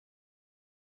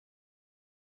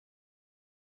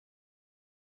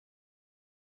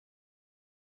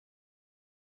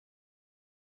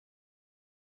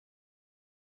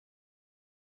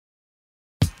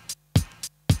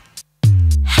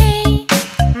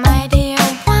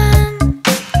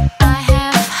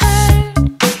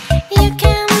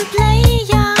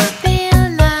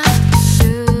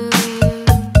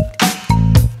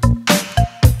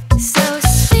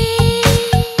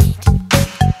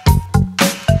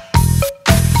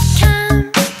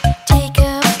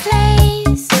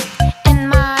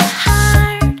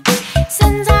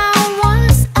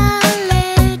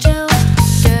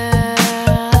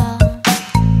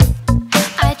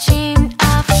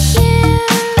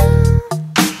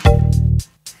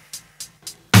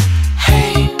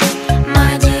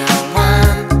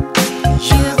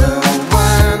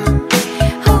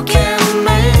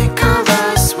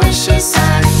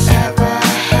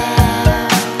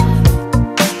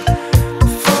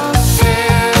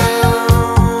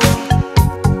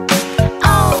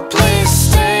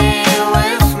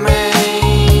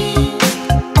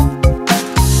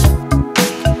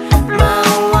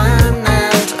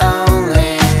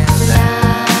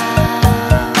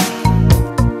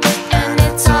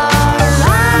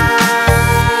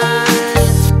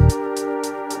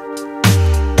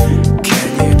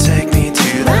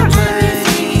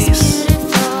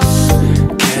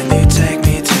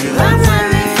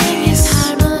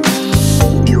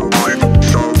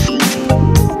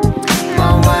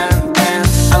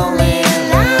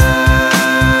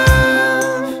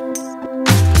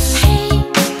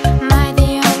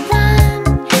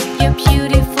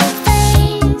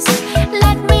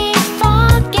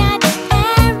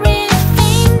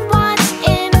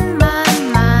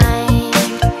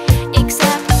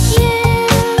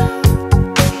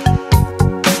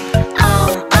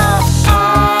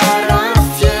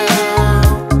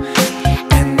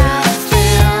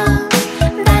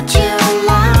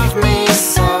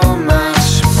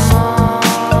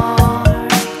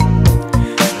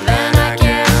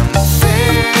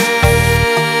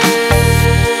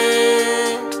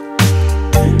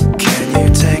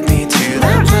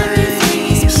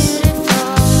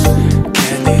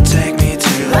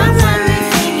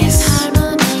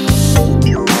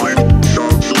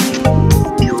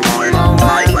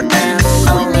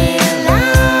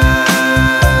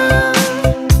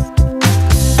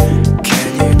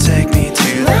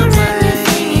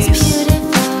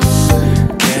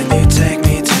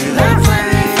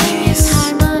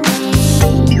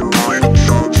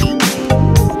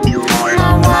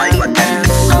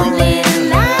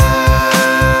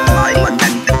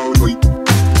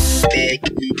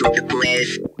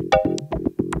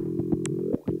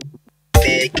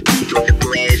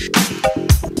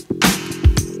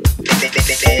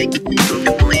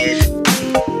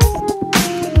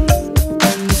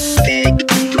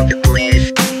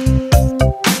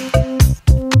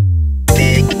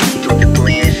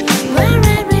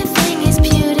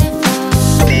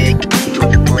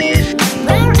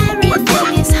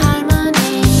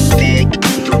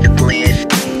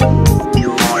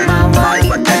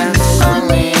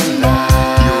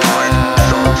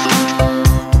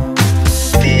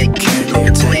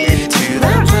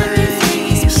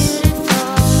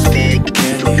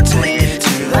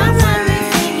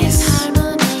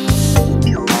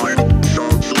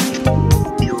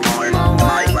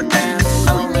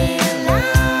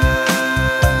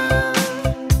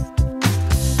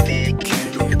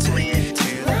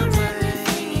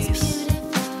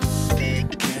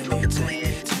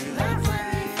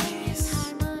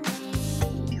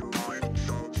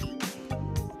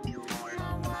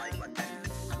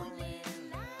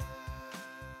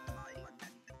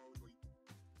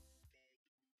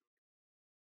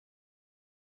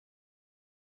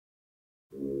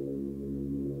I'm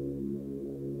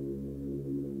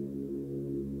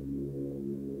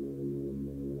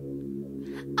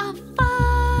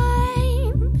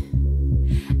fine,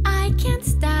 I can't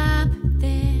stop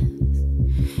this.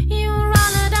 You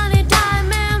run it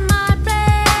anytime in my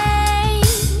brain.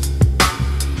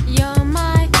 You're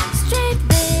my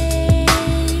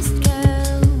straight-laced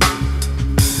girl.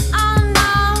 Oh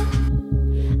no,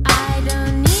 I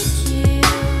don't need you,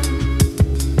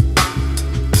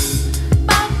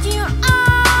 but you're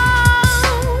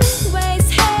always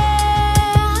here.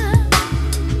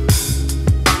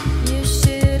 You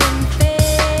shouldn't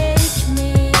fake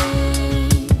me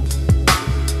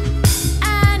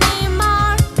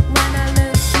anymore. When I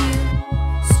look you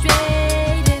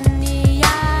straight in the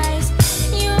eyes,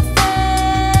 you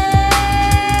fade.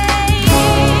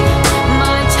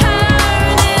 My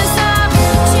turn is up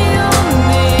to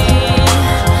me.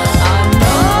 I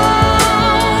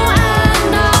know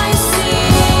and I see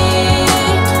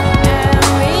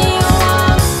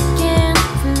everyone can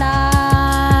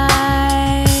fly.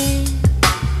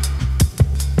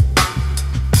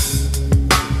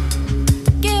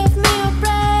 Give me a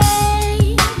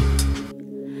break,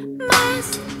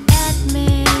 must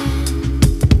admit.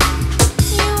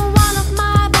 You're one of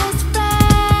my best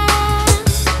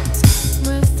friends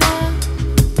with the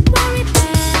very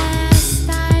best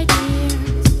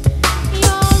ideas.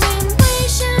 Your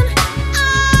invasion, I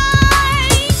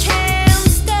can't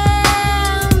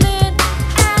stand it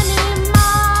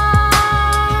anymore.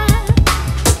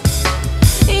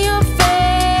 You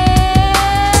fade.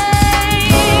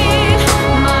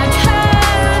 My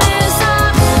turn is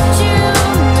up to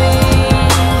me.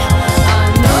 I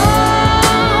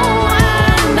know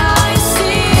and I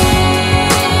see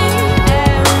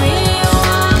everyone can.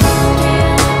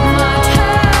 My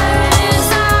turn is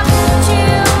up to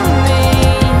me.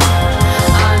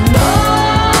 I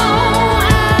know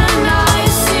and I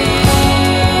see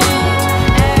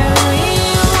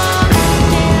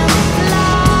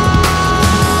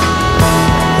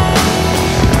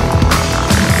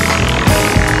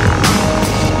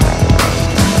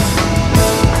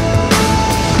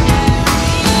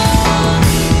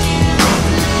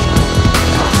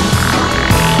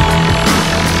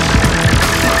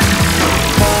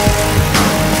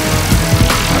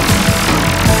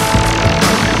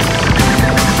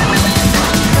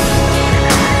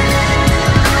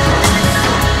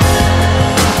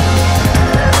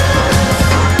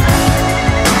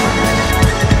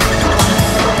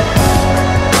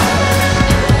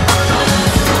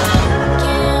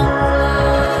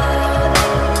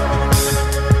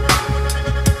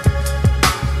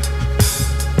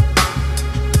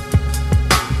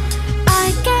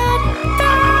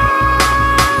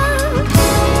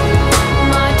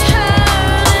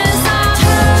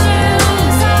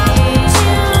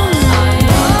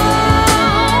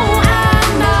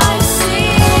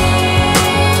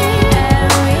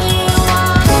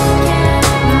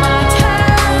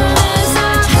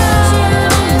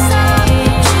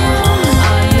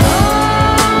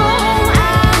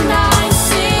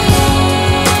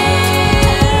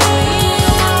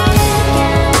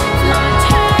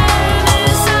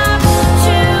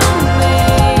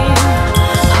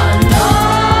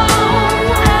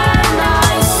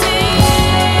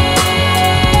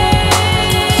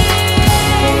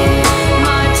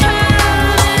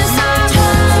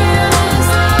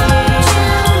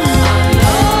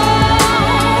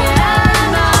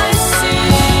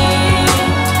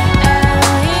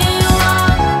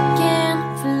everyone can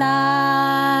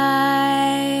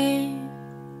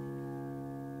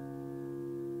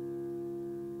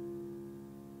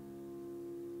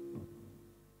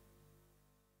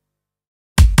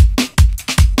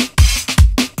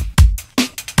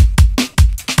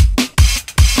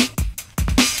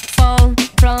fall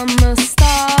from a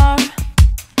star.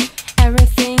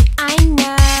 Everything I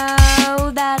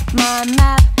know that my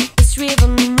map is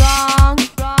written wrong.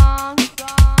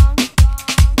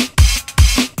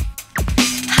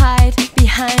 Hide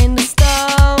behind the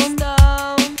stone.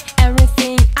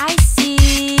 Everything I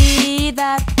see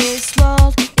that this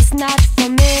world is not for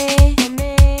me.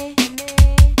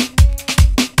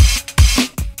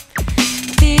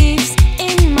 Thieves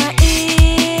in my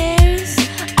ears,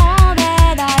 all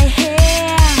that I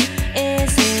hear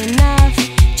is enough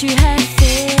to have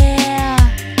fear.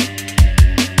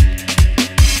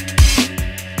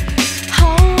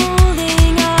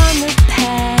 Holding on the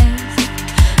past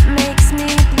makes me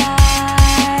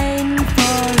blind.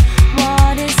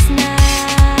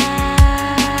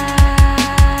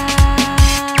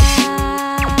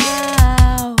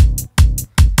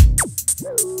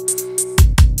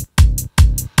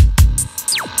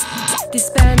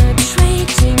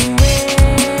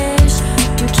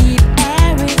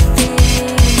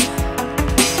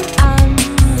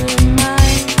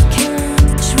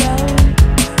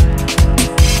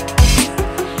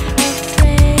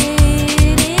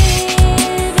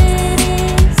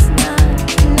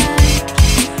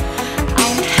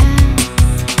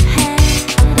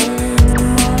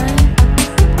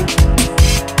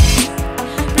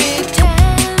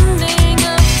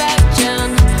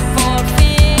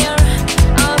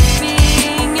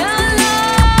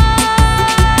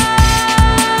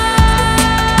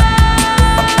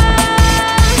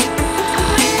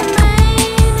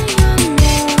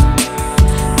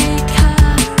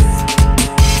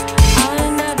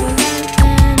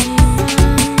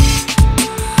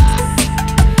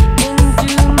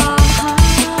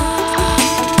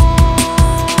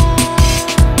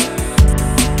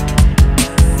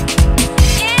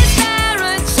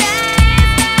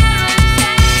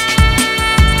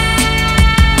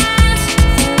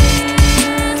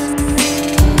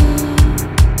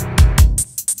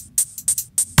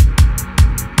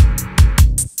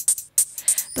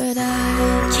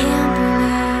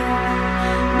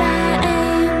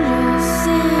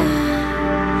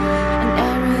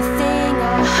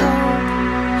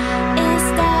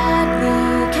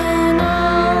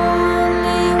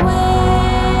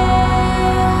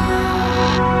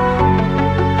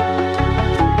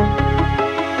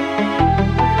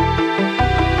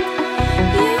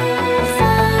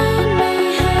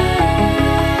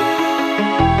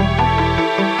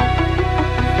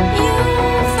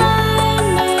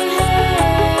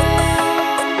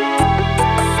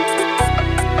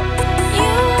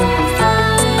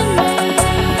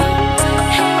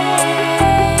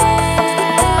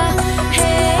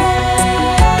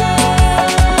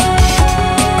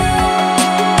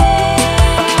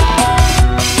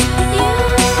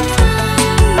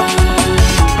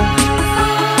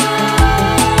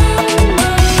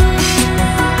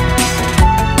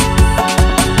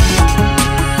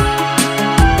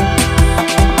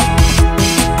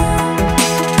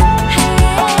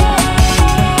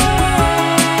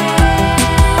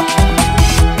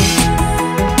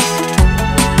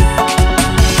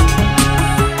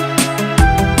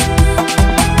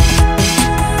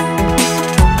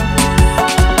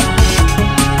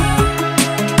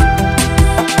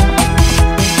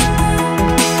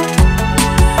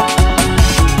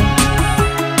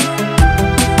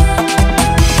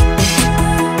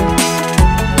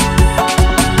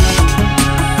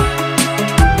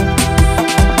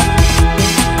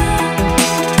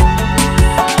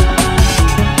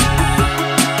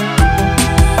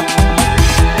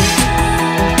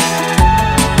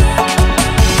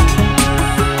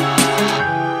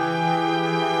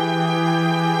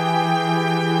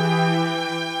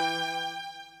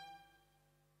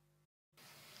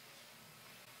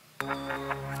 I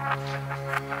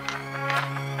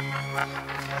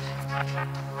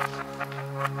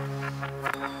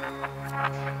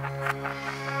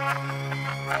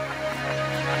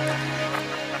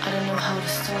don't know how to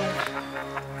start.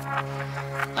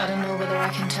 I don't know whether I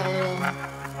can tell it all.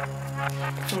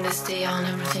 From this day on,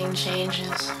 everything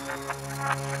changes.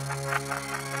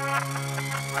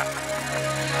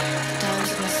 Down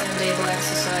to my Sunday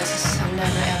exercises, I've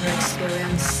never ever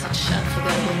experienced such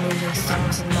unforgettable moving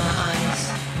stars in my eyes.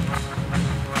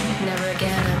 Never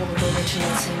again I will go to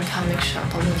the same comic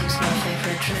shop or will use my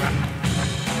favorite drink.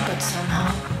 But somehow,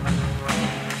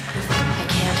 I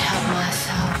can't help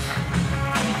myself.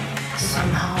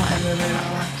 Somehow everywhere I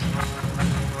like you.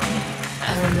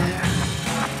 Everywhere.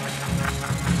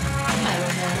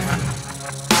 Everywhere.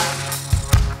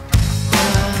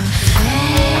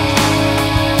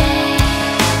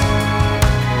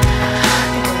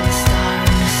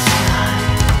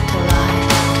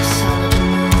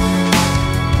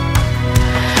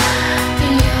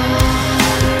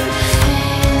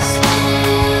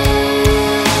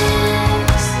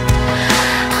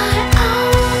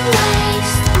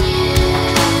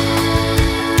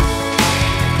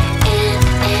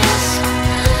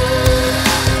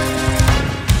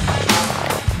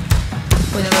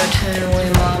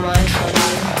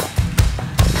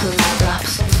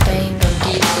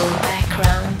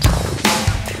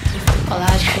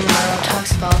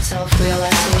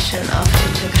 Self-realization after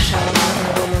you took a shower in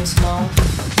a woman's mouth.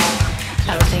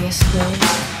 Everything is blue.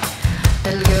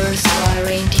 Little girls fly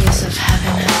reindeers of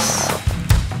happiness.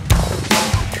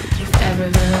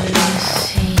 Everywhere you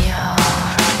see your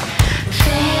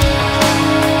face.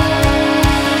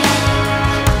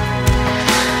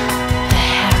 The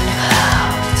hair in the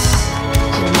clouds.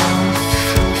 Your mouth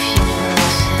full of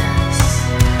universes.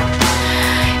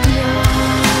 Your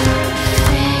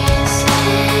face is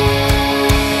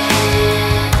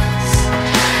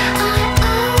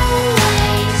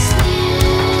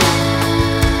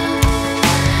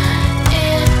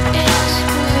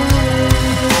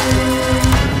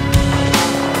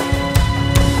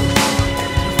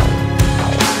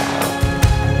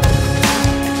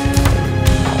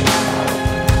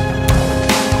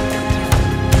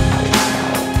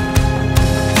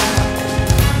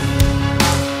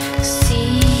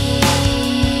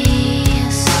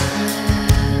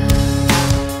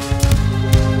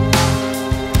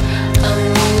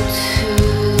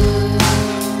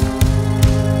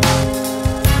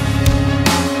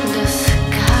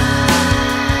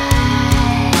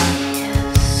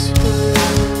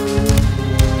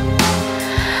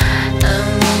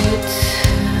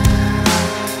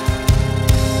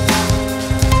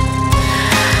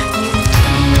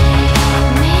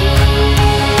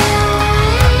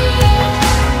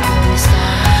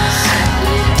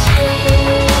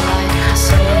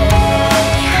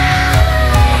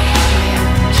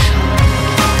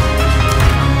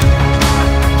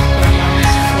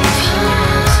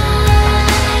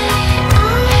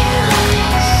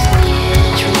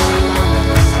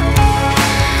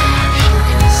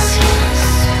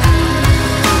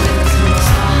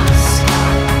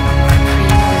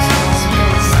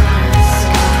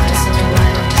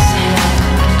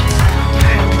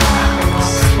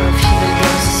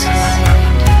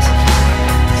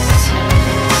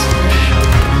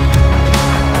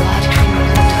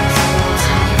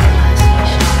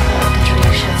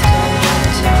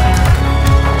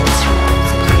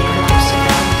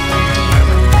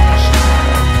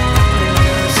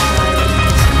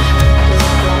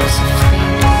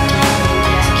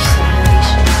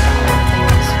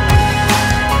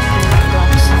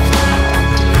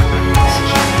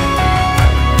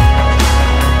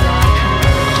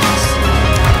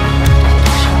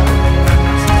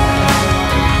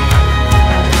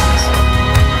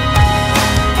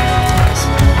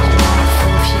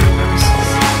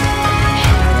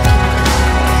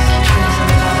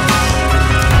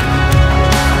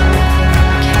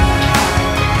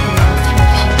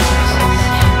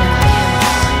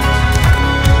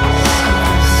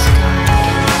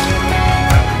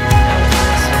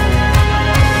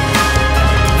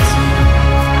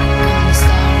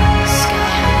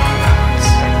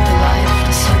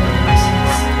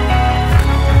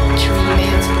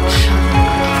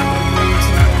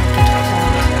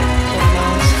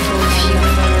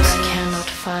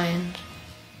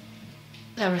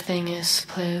everything is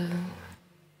blue.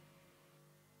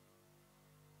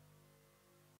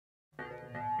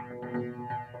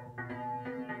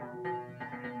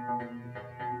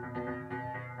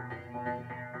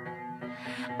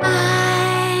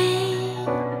 I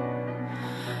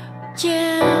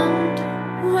can't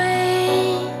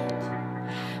wait.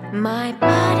 My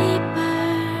body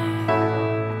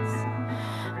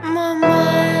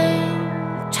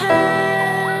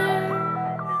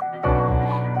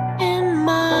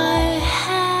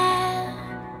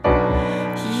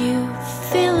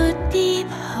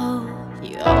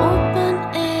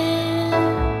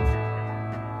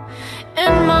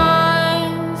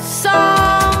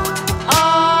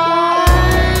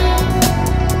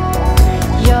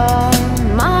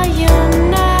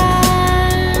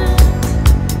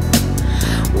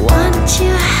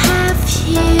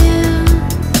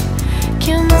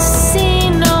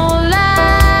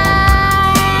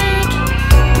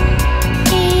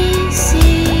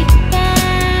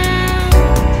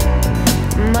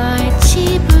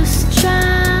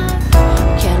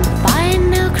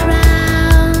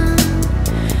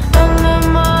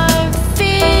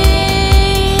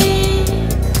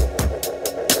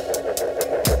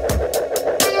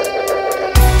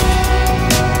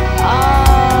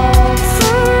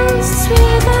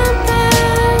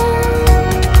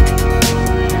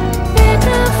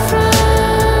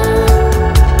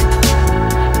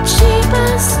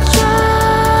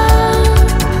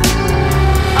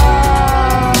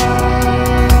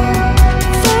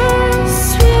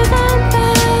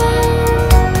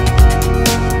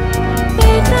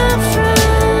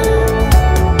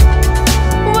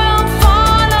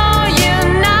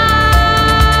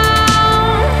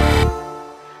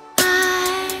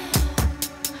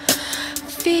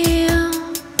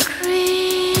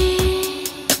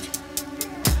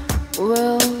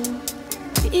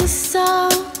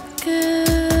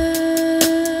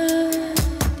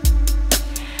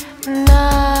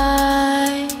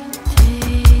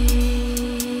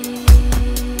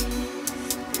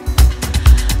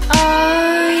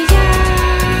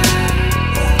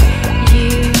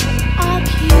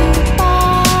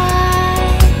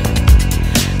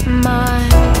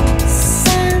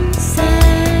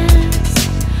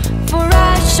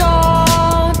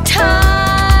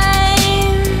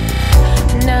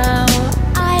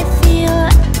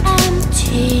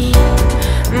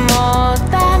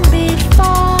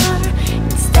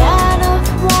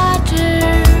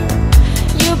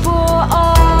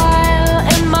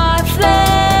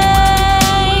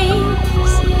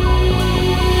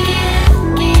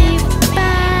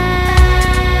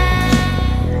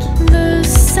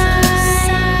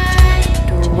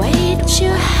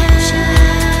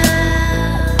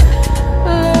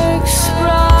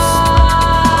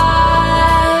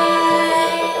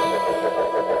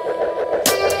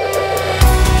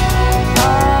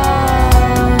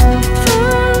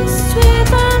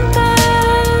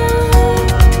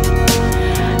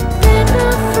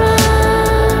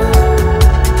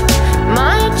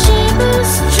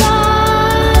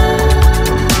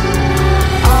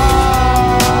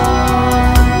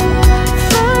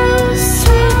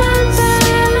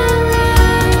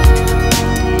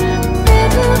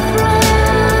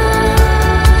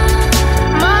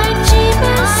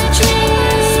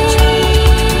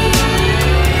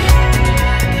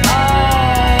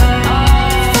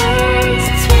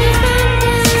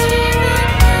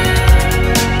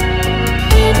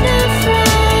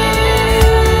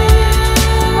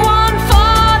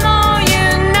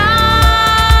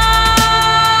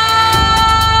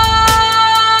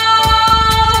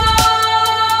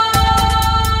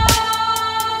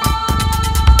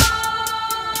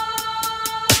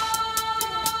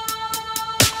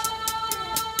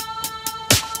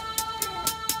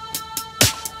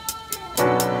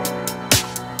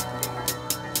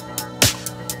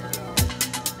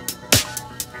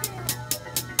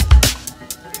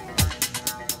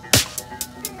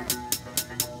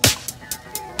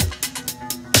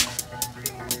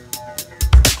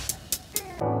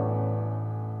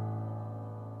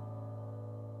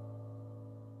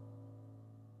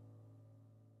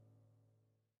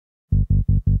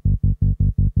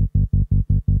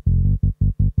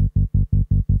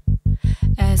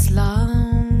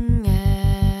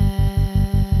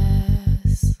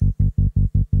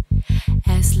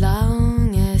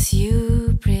long as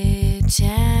you pretend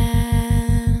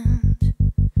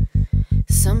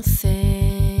something,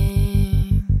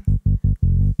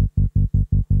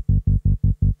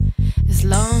 as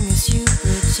long as you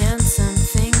pretend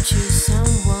something to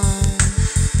someone,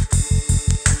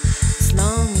 as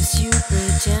long as you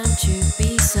pretend to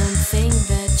be something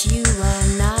that you are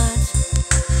not.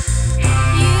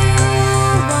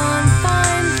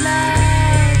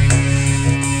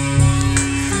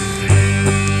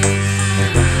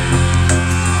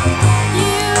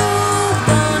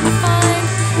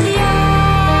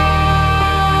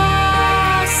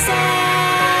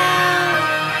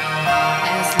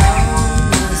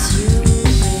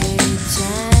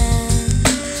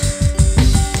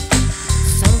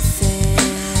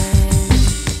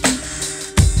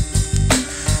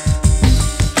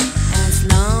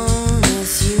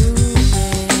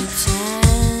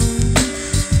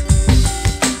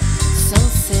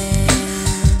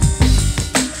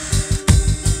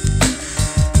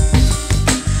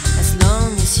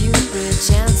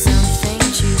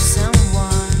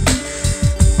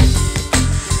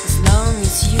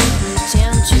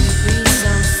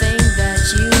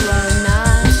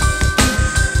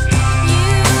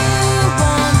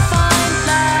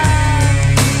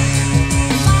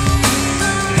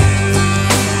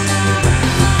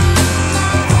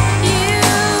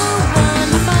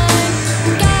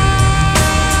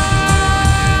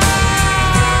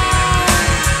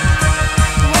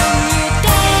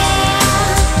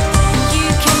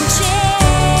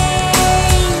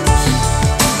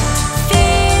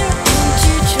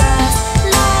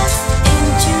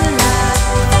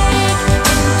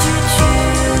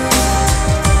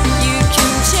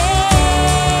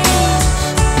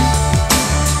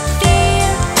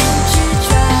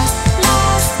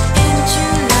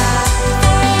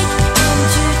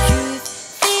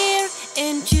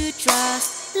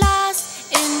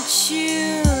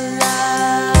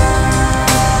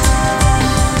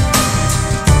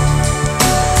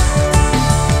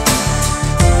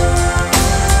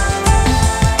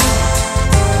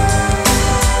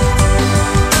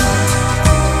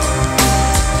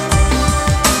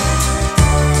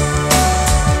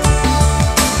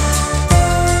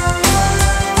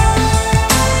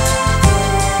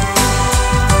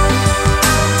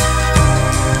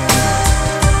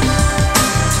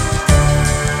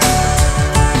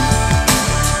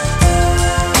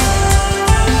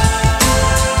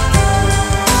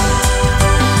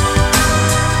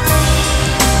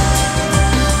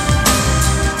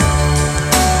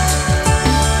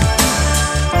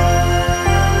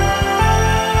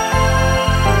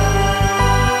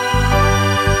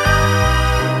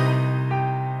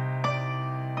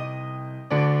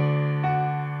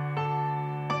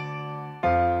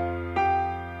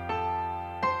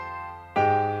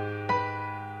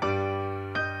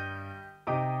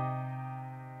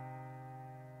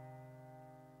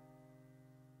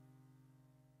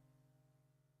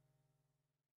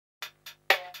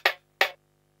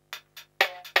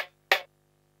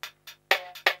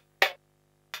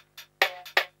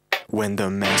 When the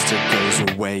master goes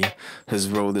away, his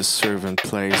role the servant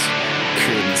plays.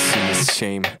 Couldn't see his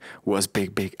shame, was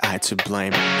big I to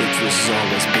blame. It was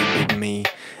always big me,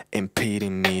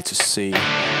 impeding me to see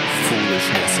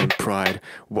foolishness and pride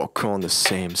walk on the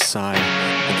same side.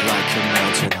 And like a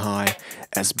mountain high,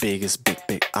 as big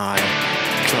I,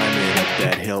 climbing up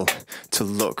that hill to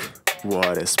look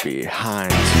what is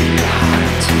behind.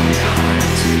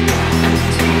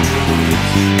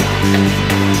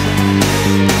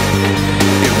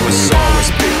 It was always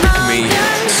big me,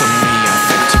 so me I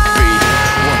think to be.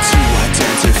 Want to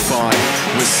identify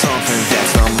with something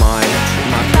that's not mine.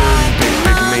 My burden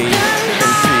big me,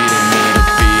 impeding me to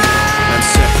be, and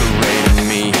separating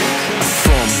me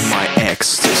from my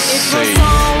ecstasy. It was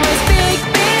always big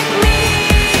me,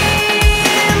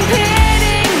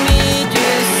 impeding me to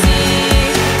see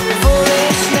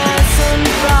foolishness and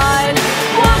pride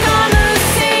walk on the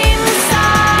same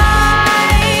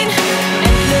side,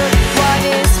 and look what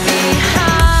is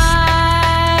behind.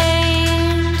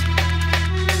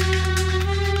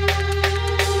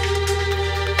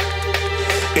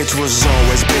 It was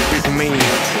always big me,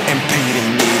 impeding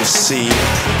me to see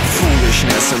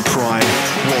foolishness and pride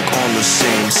walk on the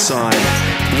same side.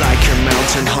 Like a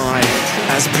mountain high,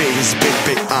 as big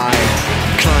I,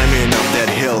 climbing up that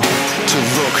hill to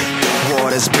look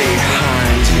what is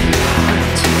behind.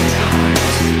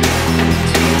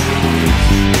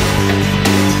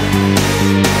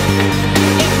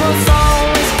 It was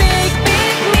always big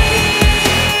me,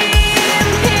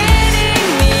 impeding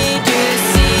me to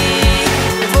see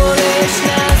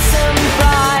foolishness and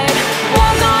pride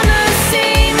walk on the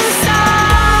same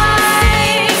side.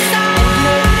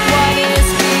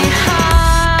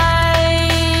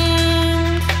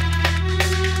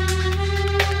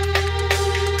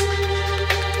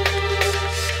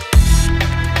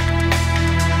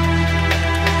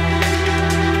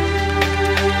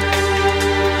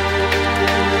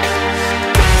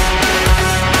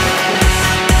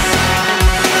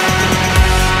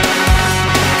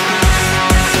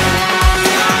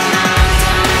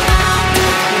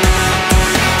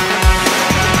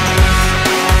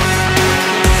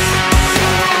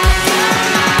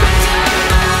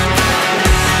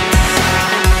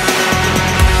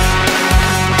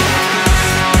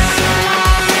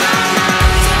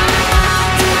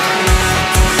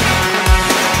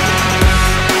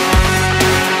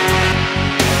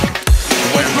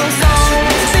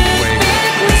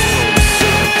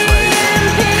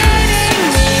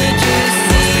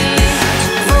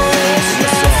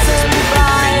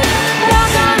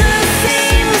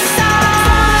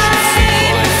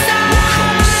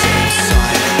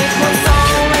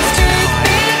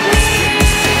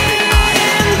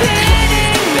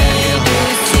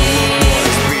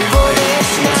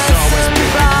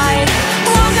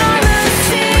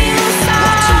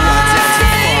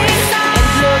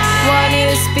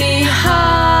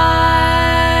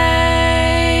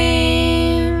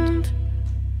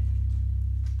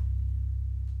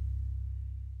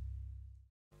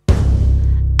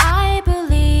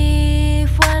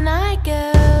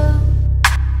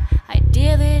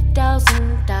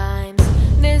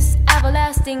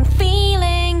 lasting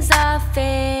feelings of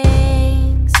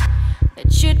things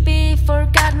that should be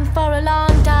forgotten for a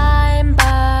long time,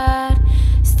 but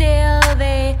still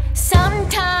they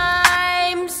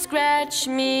sometimes scratch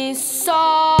me sore.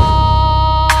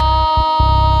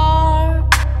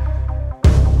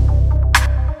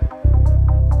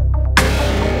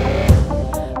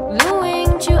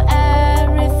 Gluing to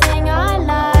everything I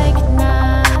like,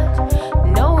 not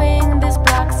knowing this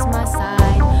blocks my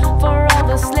sight for all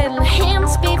those little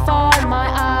hints before my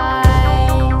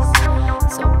eyes.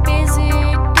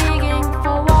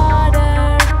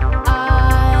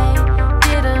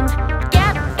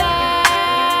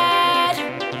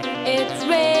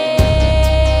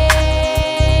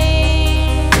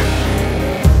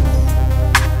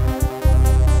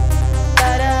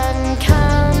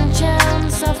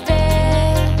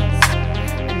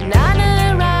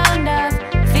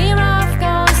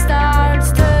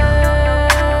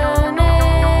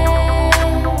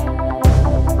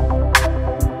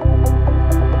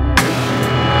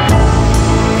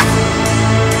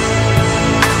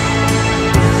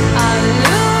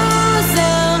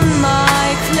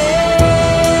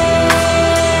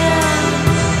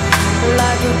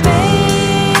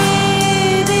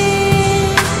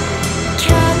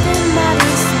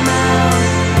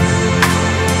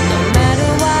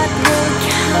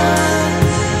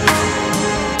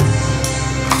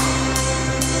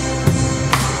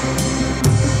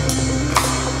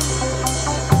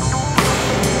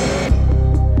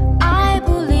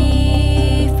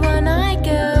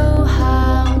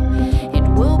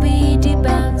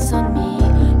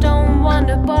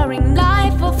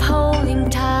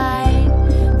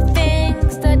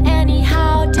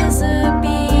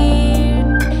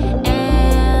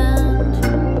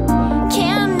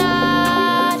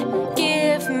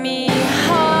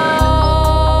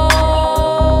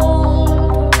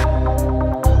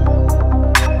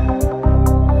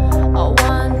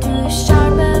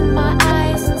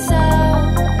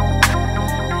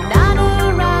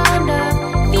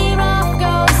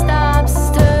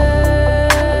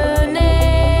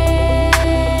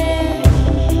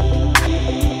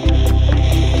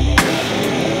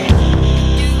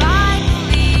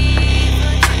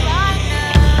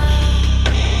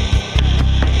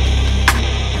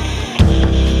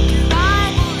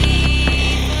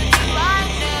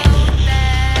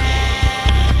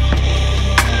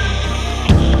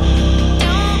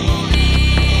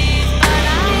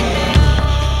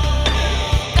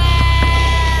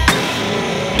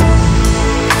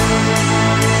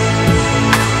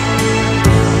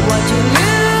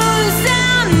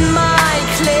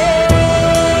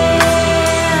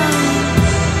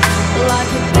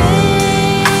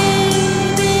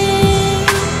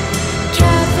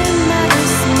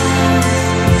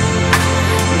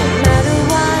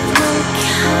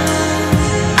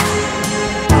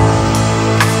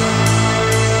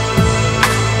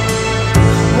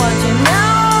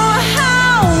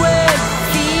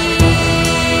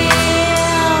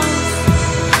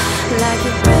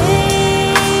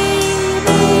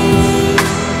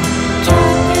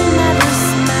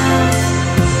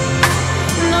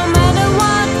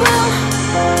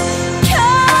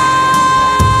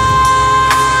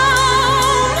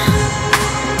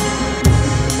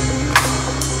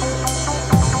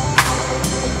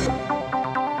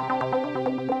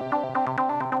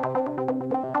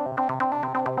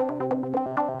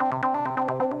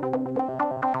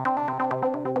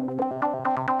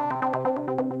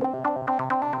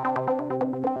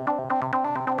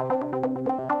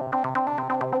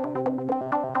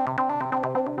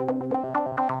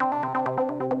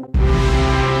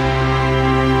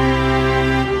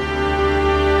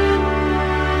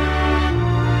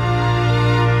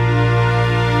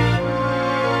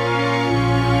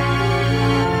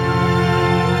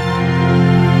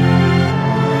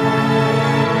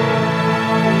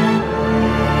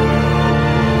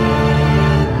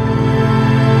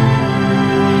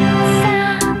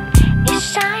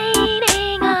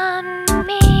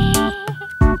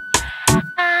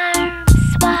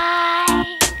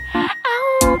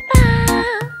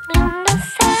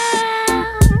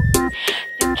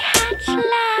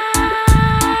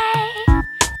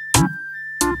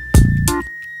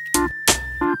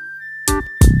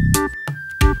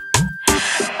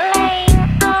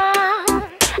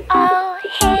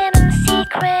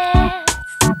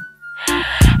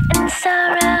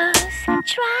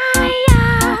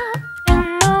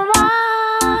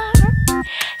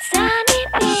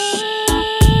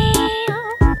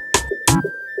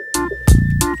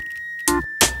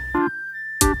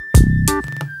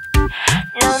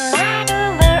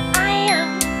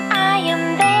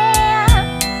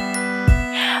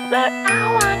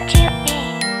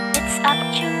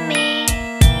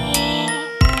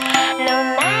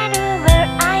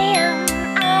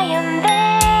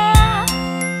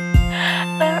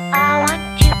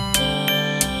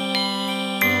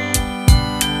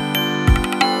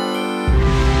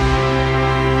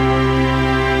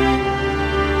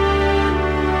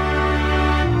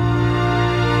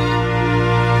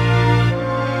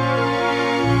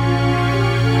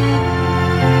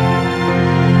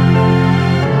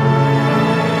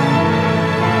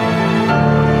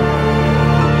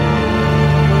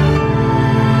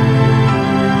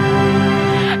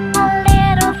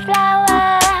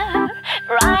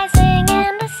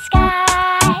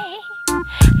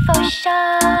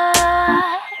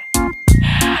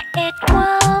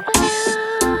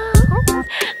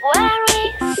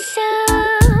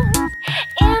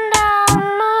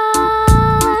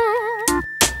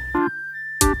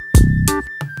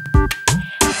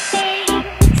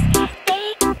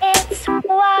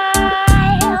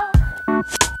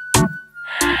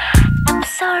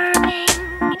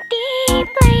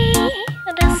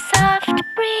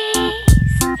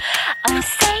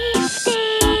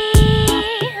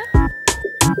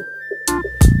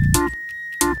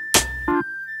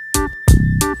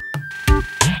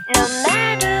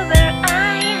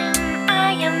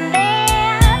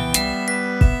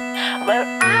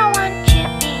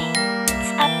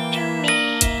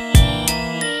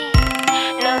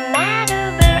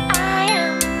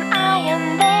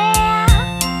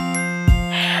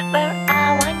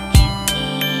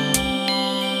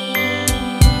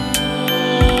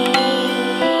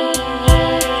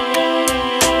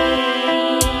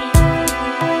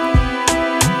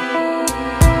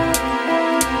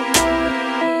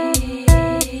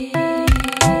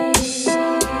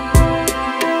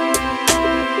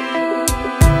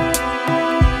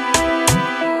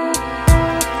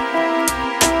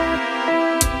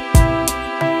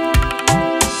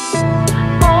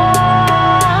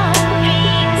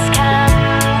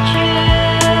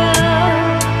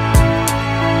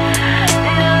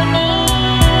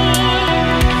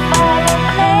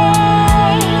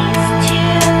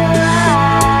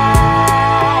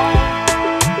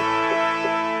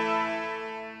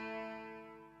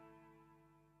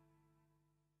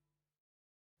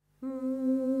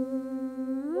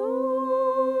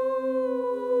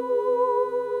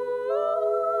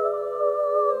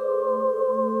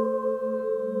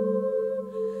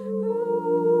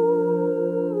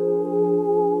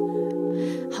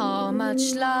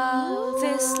 much love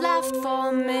is left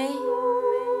for me?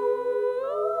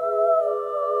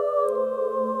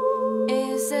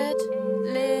 Is it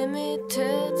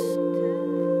limited?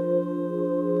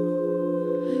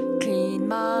 Clean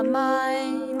my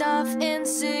mind of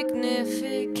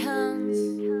insignificance.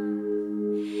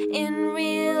 In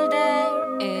real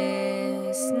there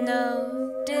is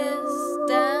no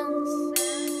distance.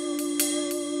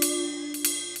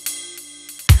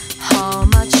 How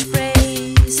much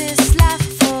praise is left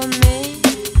for me?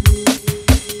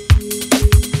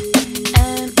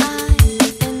 Am I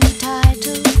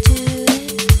entitled to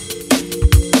it?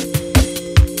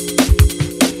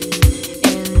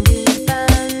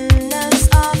 Independence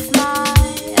of my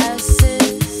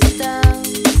existence,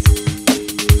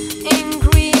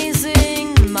 increasing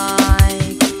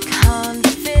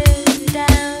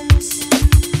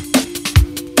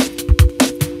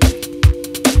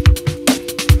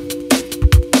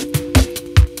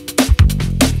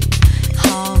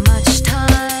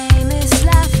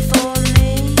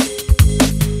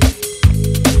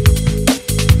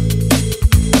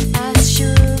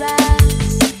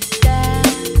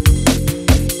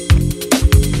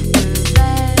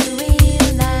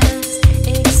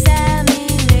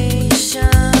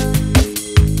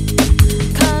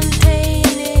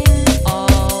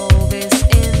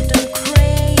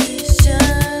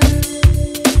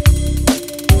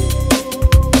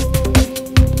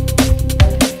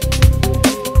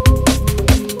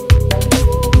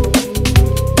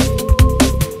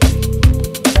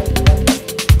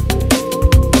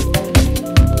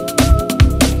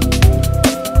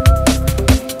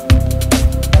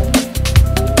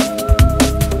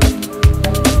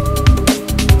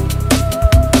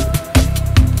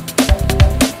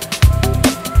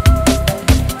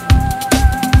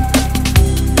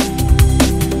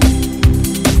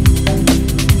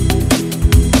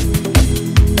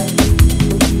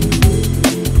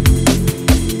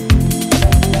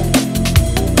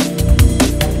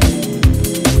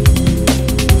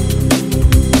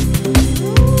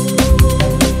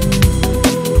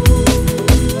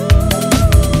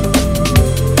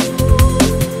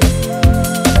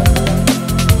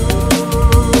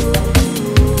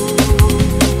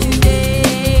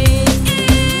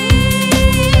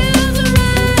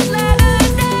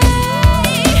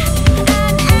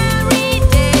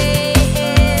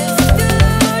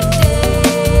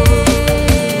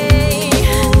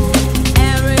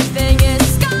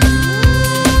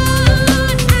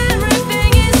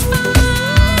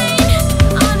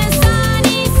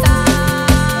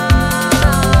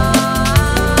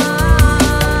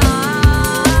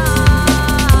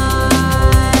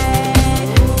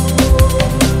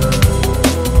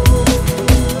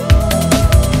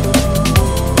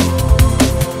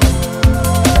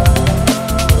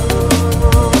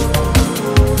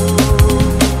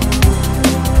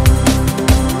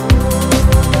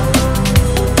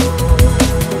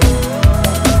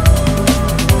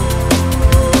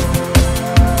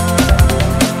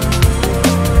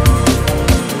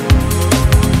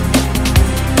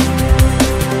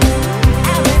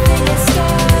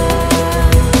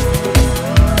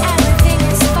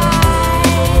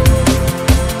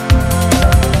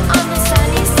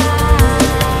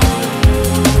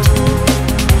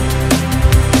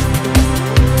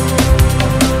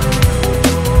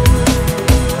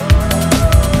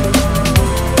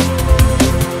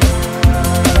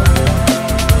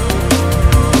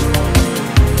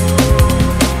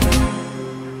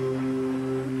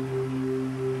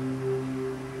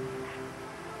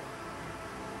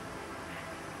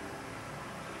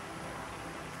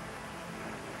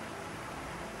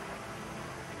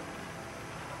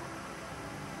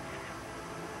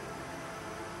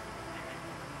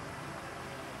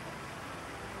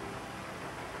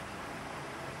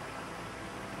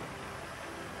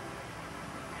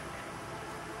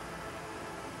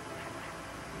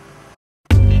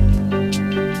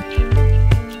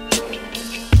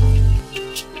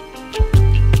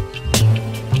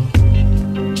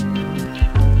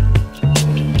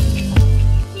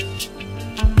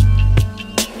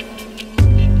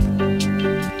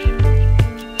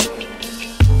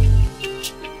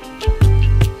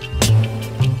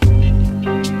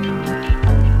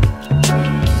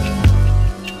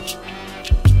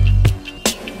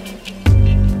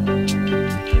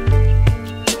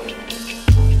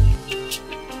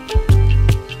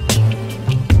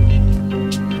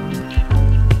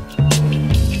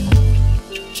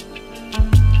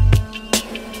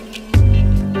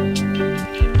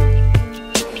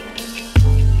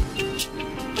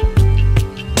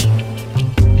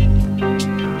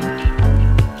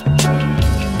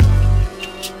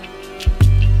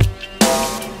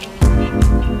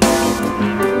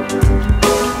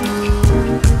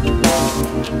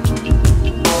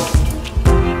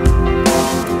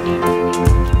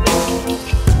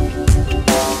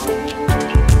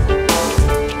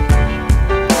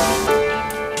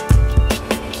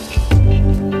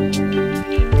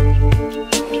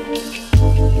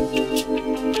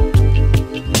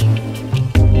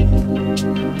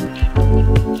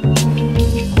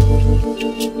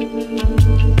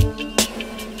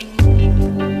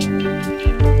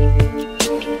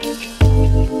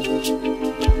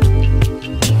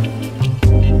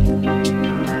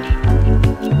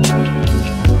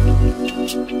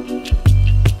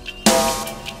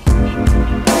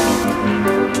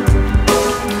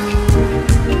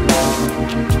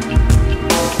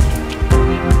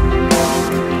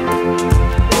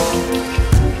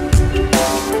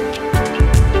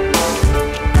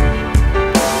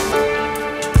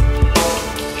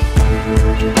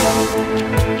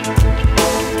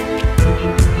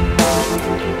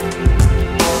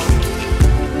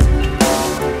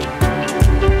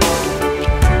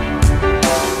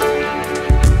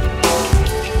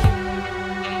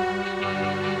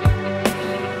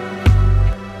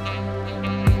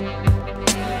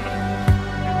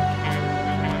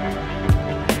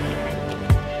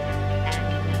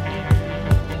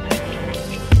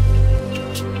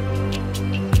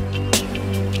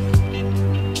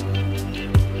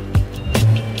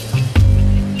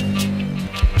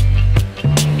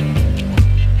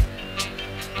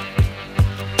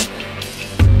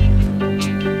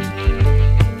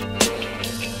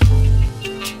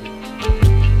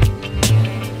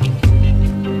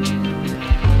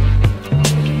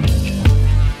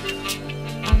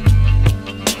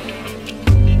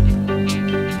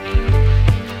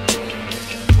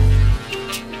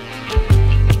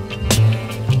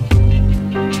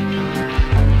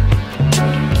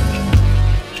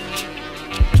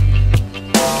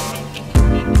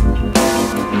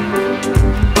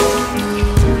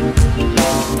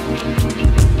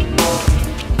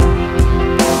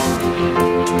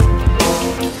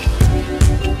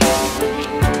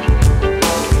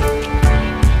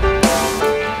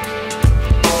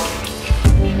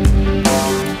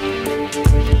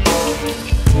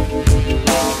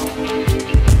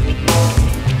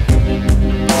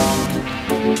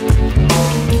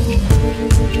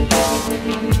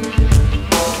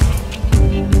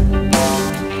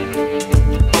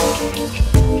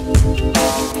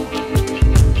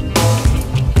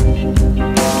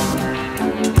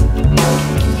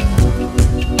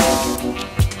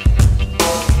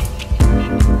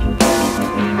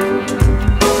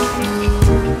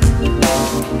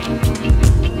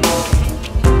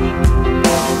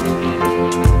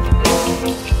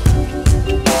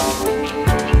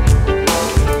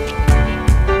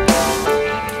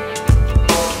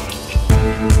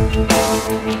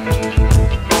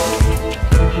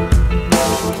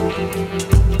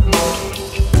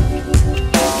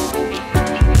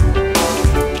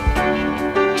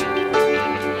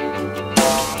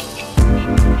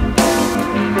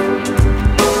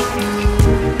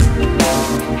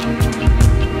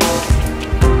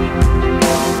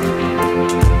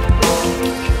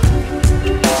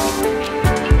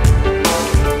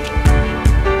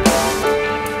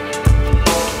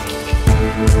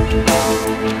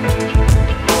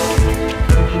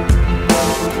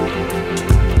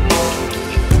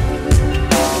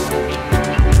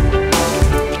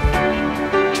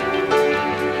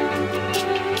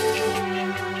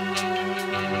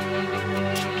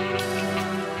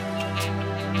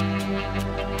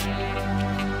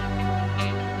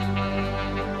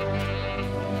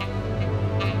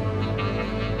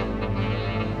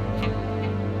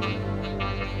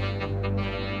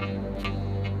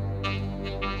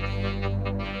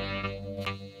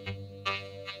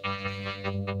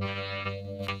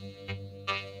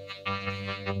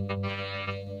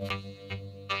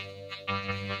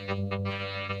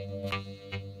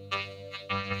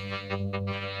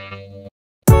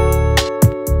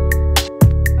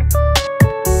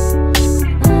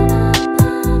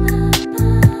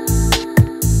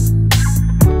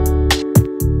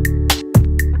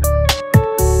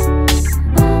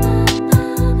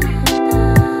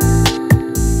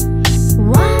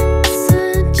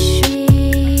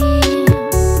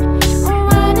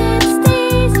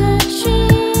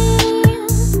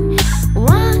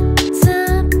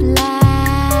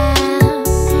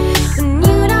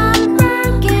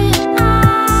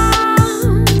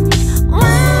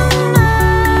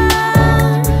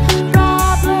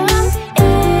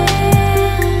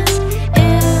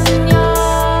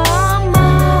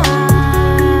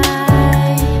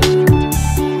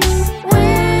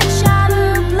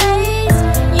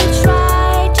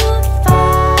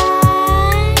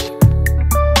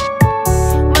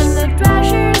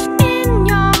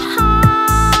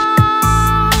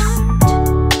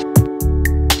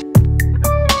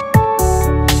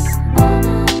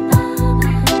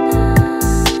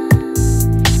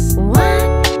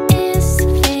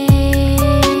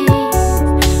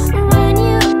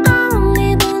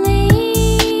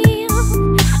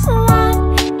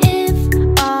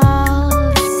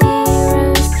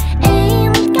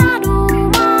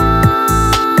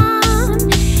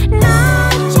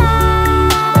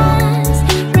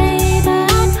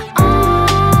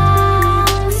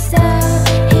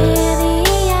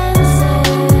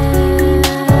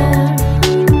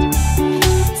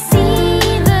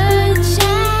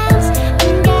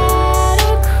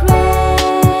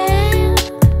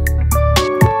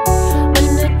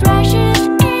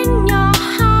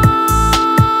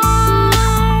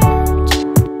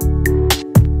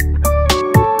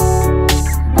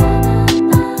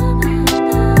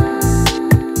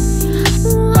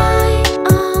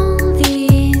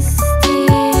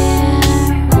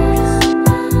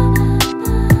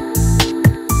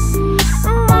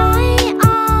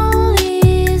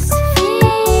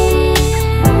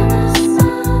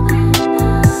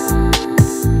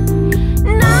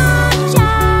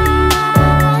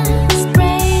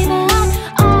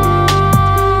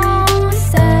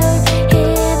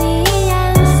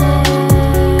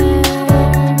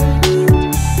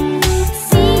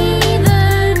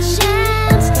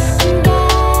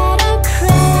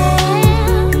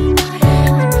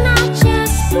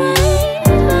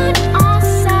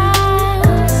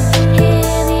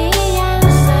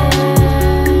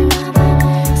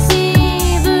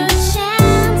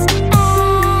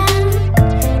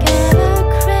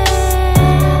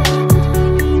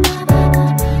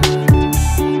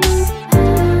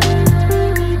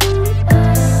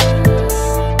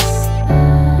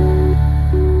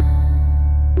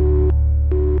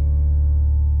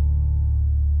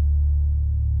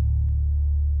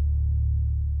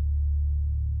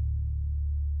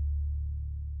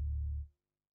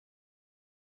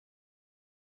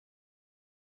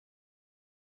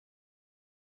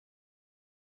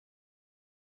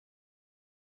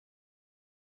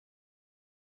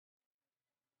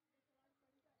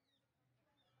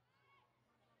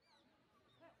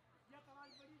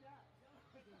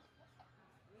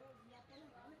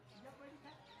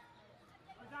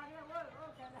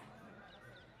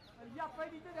dập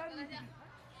đi chứ đây.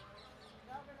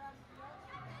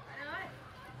 Đây ơi.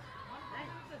 Đây.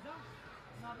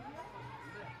 Nào đi.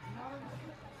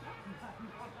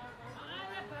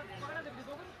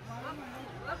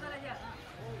 Lấp ra đây nhỉ?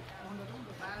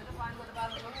 Bạn cái quan của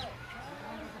bạn luôn.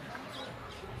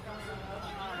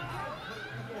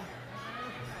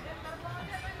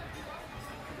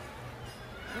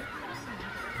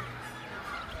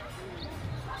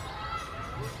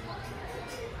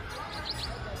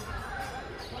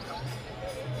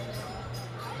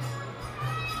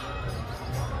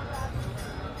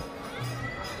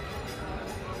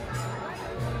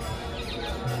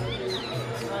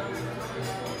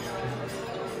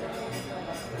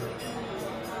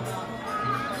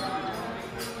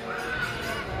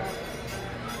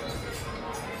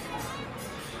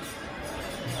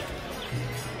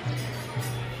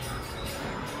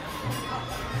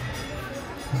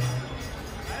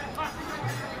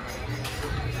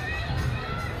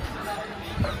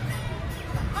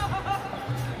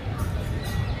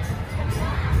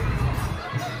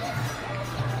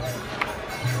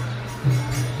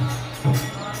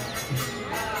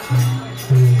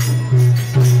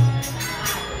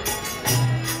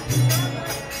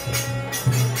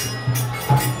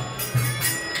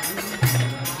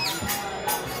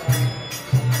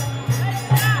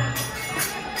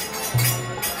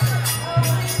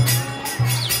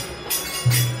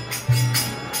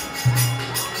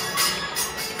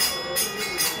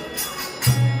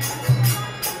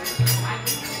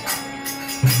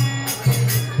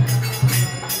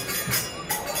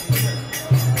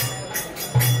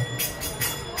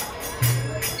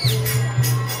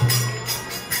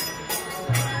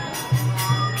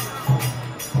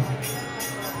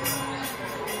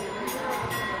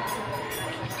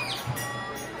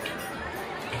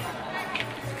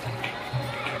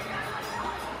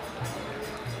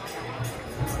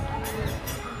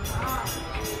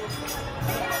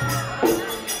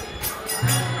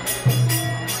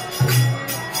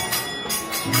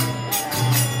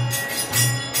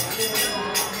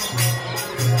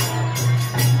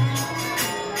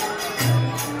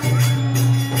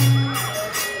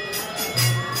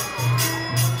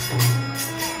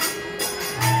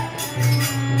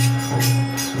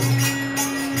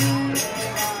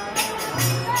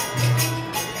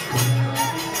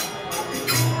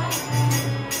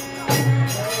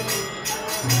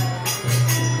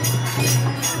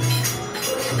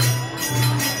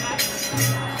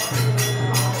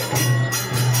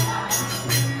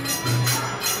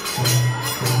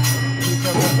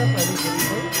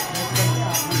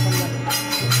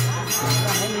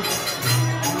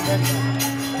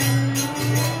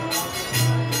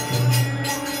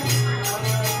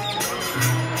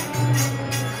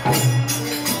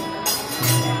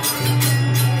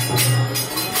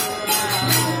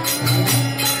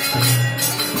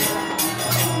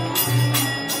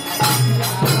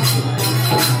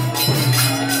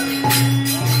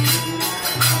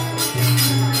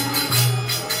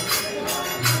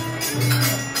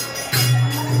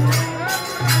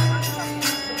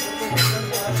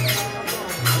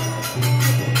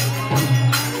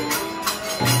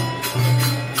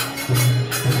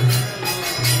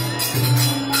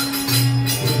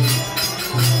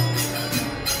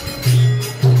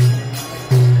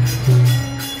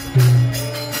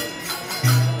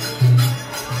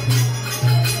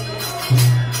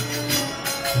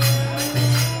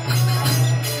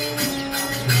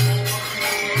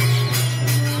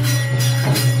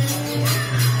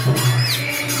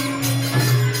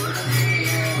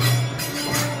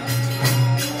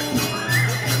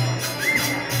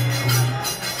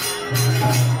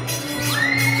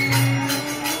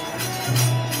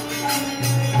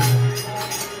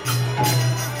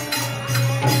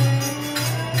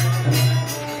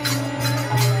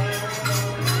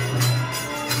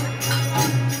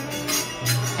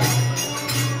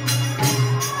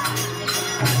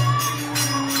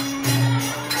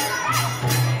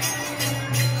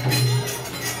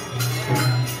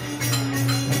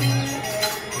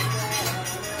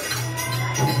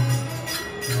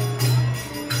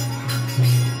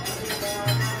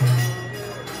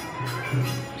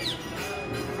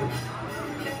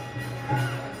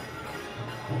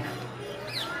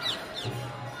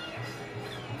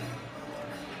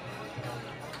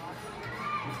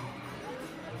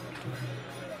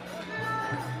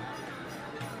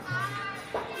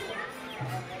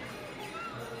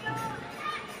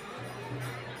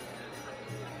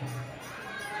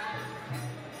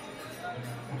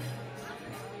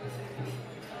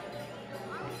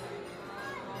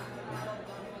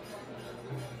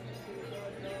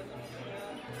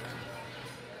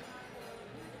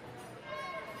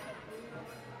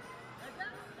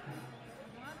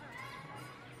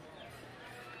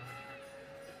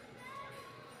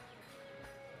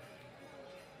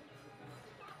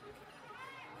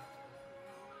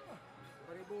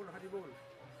 bol, Hari bol.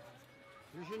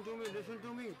 Listen to me, listen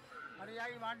to me. Hari,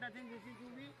 I want nothing, listen to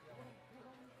me.